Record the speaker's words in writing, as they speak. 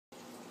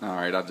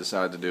Alright, I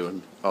decided to do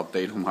an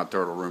update on my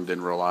turtle room.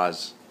 Didn't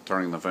realize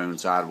turning the phone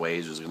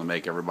sideways was going to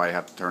make everybody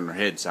have to turn their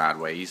head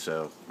sideways,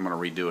 so I'm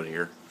going to redo it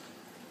here.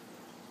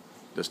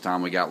 This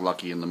time we got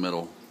lucky in the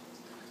middle.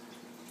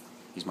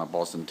 He's my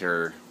Boston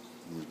Terrier.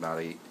 He's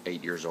about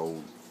eight years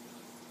old.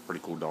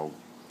 Pretty cool dog.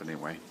 But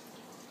anyway,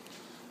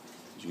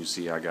 as you can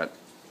see, I got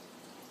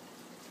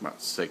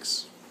about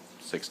six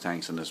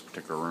tanks in this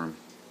particular room.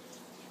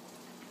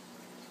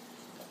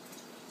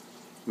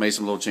 Made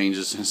some little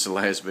changes since the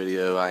last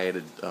video. I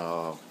added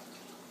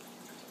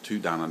 2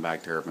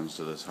 diamondback terrapins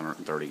to this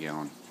 130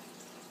 gallon,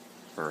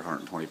 or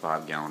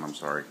 125 gallon, I'm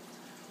sorry,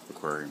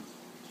 aquarium.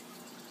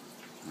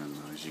 And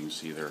as you can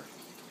see, they're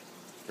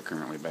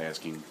currently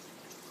basking.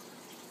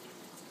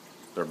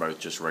 They're both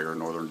just regular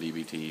northern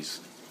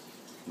DBTs.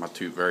 My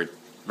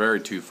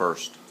very two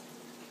first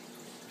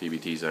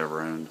DBTs I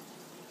ever owned.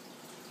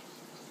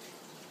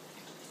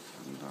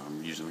 And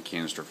I'm using the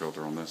canister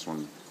filter on this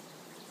one.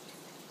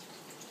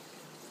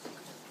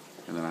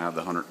 And then I have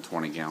the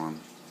 120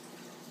 gallon.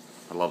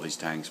 I love these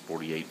tanks,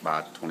 48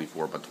 by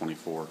 24 by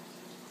 24.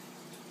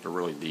 They're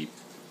really deep.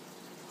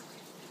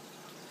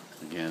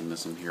 Again,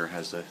 this one here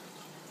has the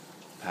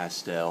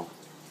pastel.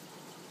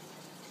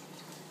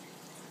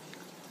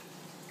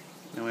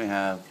 Then we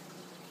have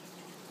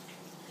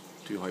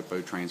 2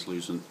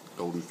 hypo-translucent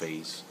golden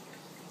phase.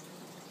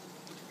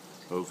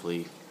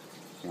 Hopefully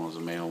one is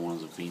a male, one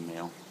is a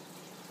female.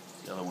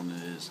 The other one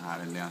is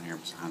hiding down here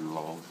behind the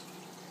log.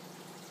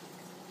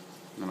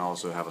 And then I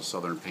also have a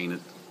southern painted.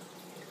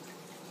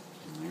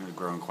 And they're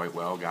growing quite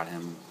well. Got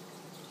him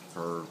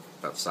for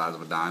about the size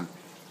of a dime.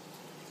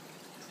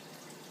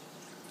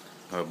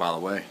 Oh, by the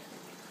way,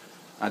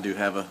 I do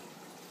have a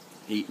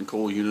heat and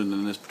cool unit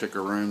in this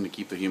particular room to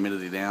keep the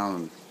humidity down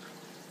and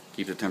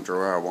keep the temperature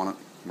where I want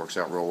it. Works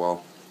out real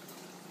well.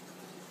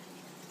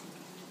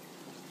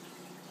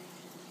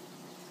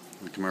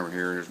 Let me come over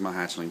here. Here's my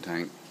hatchling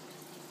tank.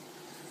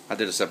 I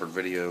did a separate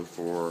video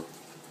for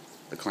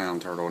the clown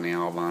turtle and the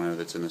albino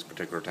that's in this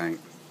particular tank.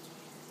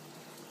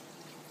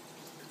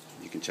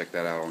 You can check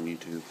that out on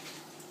YouTube.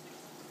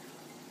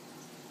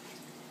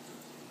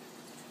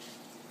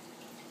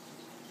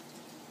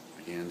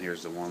 Again,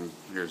 here's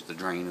the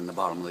drain in the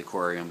bottom of the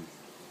aquarium.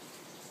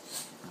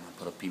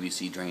 I put a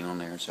PVC drain on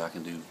there so I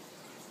can do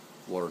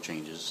water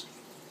changes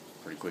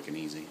pretty quick and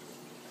easy.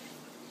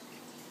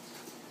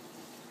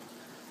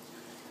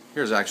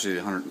 Here's actually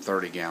the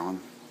 130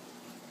 gallon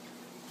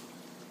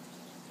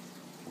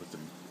with the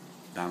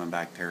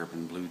diamondback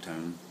terrapin blue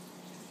tone.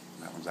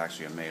 That one's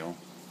actually a male.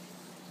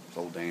 It's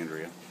old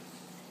Andrea.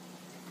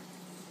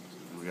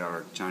 We got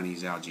our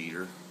Chinese algae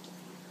eater.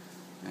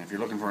 And if you're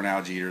looking for an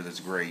algae eater, that's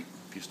great.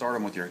 If you start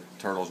them with your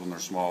turtles when they're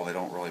small, they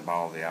don't really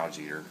bother the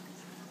algae eater.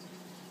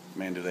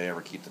 Man, do they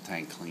ever keep the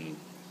tank clean.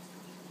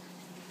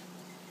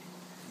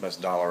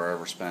 Best dollar I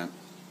ever spent.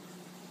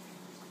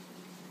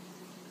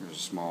 Here's a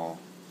small,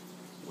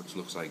 which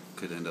looks like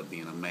could end up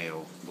being a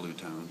male blue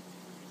tone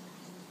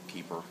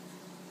keeper.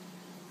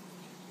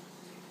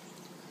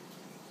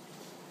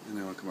 And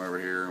then we'll come over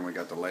here and we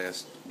got the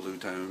last blue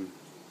tone.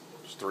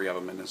 There's 3 of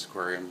them in this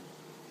aquarium.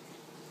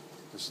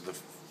 This is the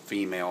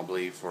female, I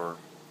believe, for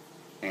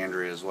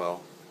Andrea as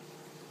well.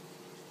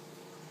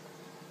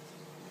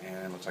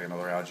 And it looks like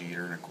another algae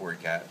eater and a Cory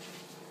cat.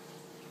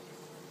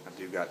 I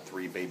do got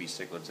 3 baby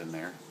cichlids in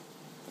there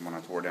from when I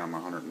tore down my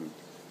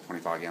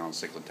 125 gallon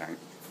cichlid tank.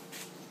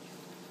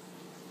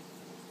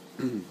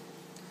 And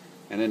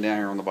then down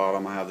here on the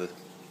bottom I have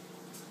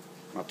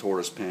my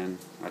tortoise pen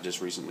I just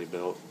recently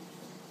built.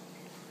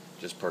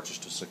 Just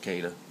purchased a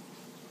cicada.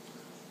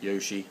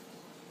 Yoshi.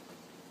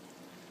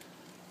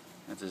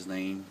 That's his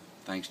name.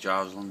 Thanks,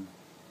 Jocelyn.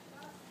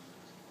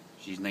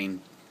 She's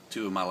named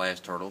 2 of my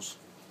last turtles.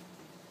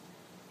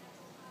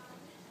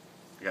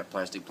 I got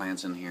plastic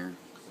plants in here,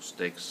 a couple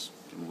sticks,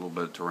 and a little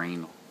bit of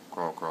terrain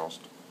crawl across.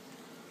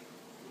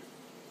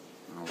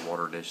 And a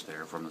water dish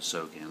there from the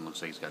soak-in.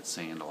 Looks like it's got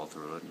sand all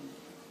through it. And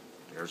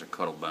there's a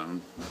cuddle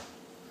bone.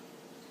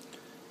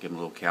 Give them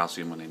a little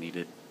calcium when they need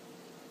it.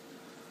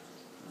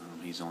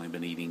 He's only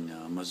been eating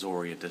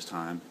Missouri at this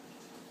time.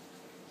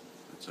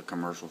 It's a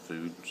commercial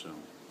food, so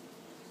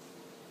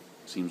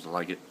seems to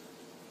like it.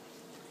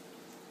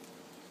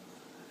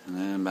 And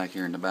then back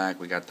here in the back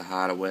we got the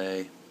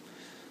hideaway.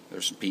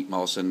 There's some peat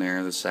moss in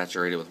there that's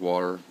saturated with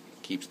water.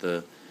 Keeps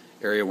the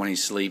area when he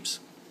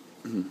sleeps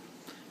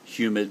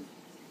humid.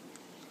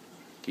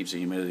 Keeps the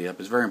humidity up.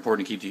 It's very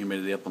important to keep the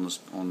humidity up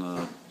on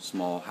the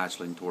small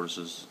hatchling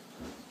tortoises.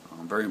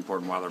 Very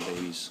important while they're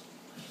babies.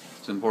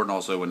 It's important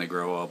also when they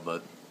grow up,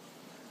 but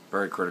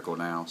very critical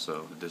now,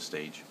 so at this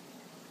stage.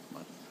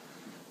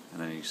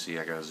 And then you see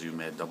I got a Zoom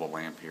Ed double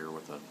lamp here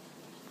with a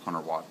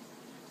 100 watt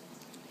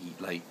heat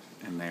light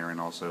in there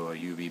and also a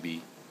UVB.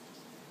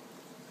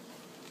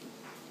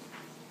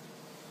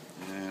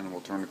 And we'll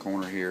turn the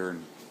corner here,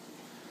 and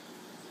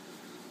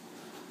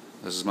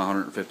this is my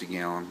 150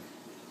 gallon.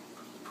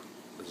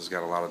 This has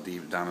got a lot of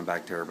deep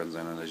diamondback terrapins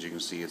in it. As you can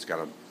see, it's got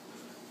a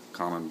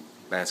common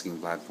basking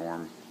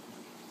platform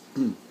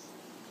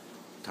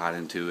tied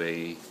into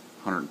a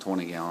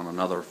 120 gallon,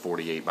 another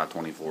 48 by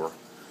 24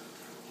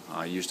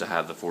 I used to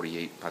have the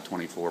 48 by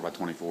 24 by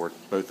 24.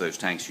 Both those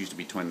tanks used to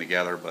be twinned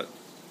together, but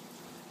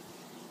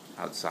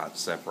I decided to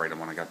separate them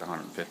when I got the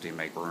 150 and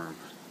make room.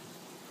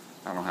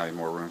 I don't have any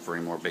more room for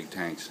any more big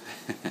tanks.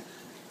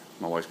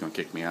 My wife's going to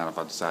kick me out if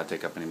I decide to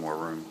take up any more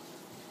room.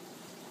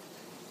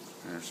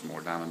 And there's some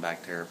more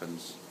diamondback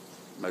terrapins.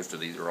 Most of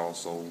these are all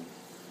sold.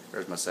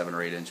 There's my 7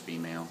 or 8 inch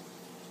female.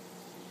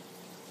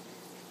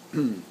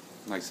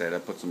 Like I said, I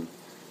put some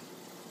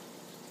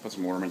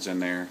ornaments in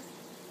there.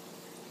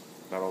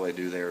 About all they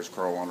do there is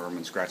crawl under them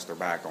and scratch their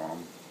back on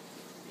them.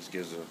 Just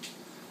gives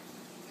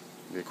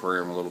the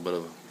aquarium a little bit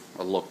of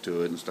a look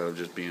to it instead of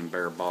just being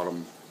bare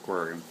bottom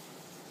aquarium.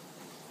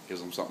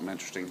 Gives them something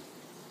interesting.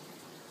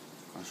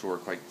 I'm sure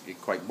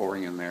it's quite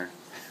boring in there.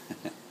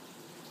 And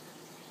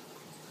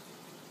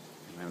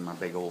then my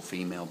big old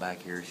female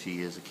back here,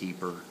 she is a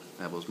keeper.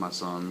 That was my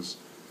son's.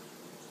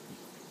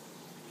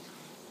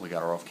 We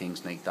got her off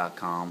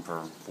kingsnake.com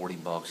for 40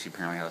 bucks. She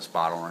apparently had a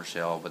spot on her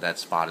shell, but that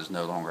spot is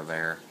no longer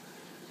there.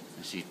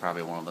 And she's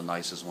probably one of the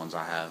nicest ones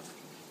I have.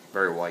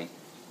 Very white.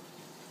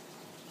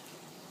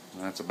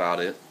 And that's about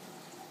it.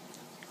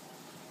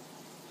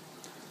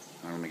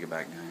 Now let me get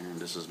back down here.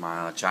 This is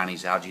my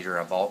Chinese algae eater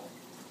I bought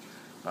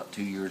about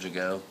 2 years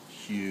ago.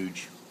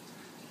 Huge.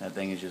 That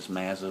thing is just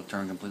massive,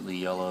 turned completely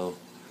yellow.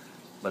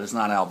 But it's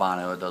not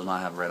albino. It does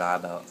not have red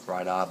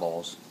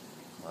eyeballs.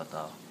 But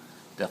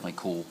definitely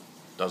cool.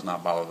 Does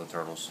not bother the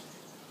turtles.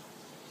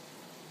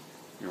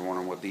 You're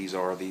wondering what these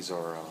are? These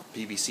are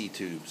PVC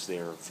tubes.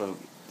 They're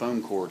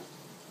foam core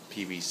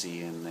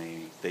PVC, and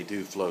they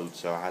do float.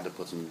 So I had to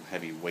put some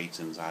heavy weights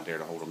inside there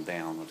to hold them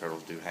down. The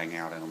turtles do hang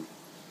out in them.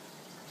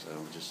 So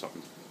just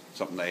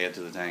something to add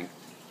to the tank.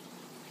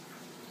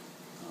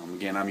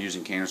 Again, I'm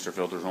using canister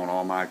filters on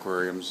all my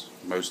aquariums,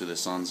 most of the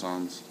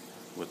Suns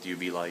with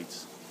UV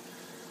lights.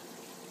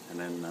 And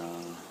then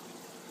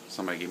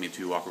somebody gave me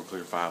 2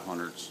 AquaClear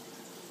 500s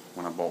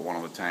when I bought one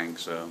of the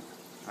tanks, so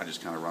I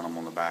just kind of run them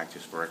on the back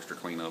just for extra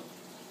cleanup.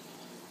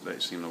 They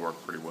seem to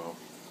work pretty well.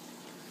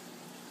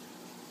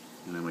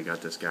 And then we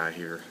got this guy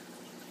here,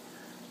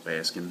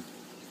 basking,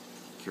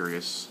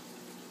 curious.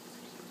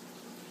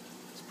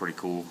 It's pretty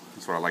cool.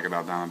 That's what I like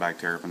about diamondback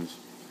terrapins.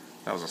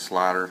 That was a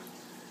slider.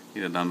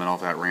 He'd have done been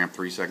off that ramp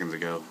 3 seconds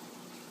ago.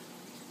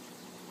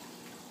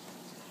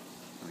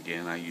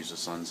 Again, I use the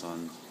Sun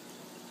zoom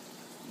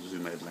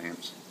head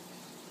lamps.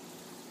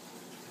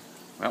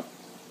 Well,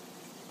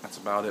 that's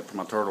about it for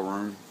my turtle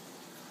room.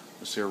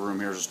 This here room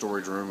here is a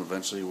storage room.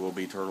 Eventually will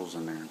be turtles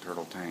in there,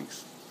 turtle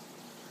tanks.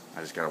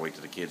 I just gotta wait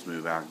till the kids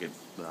move out and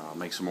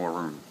make some more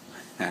room.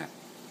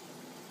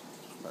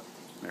 But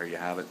there you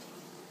have it.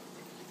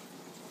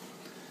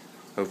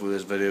 Hopefully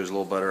this video is a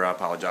little better. I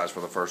apologize for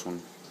the first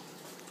one.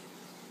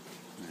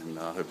 And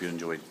I hope you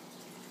enjoyed.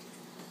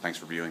 Thanks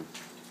for viewing.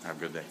 Have a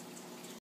good day.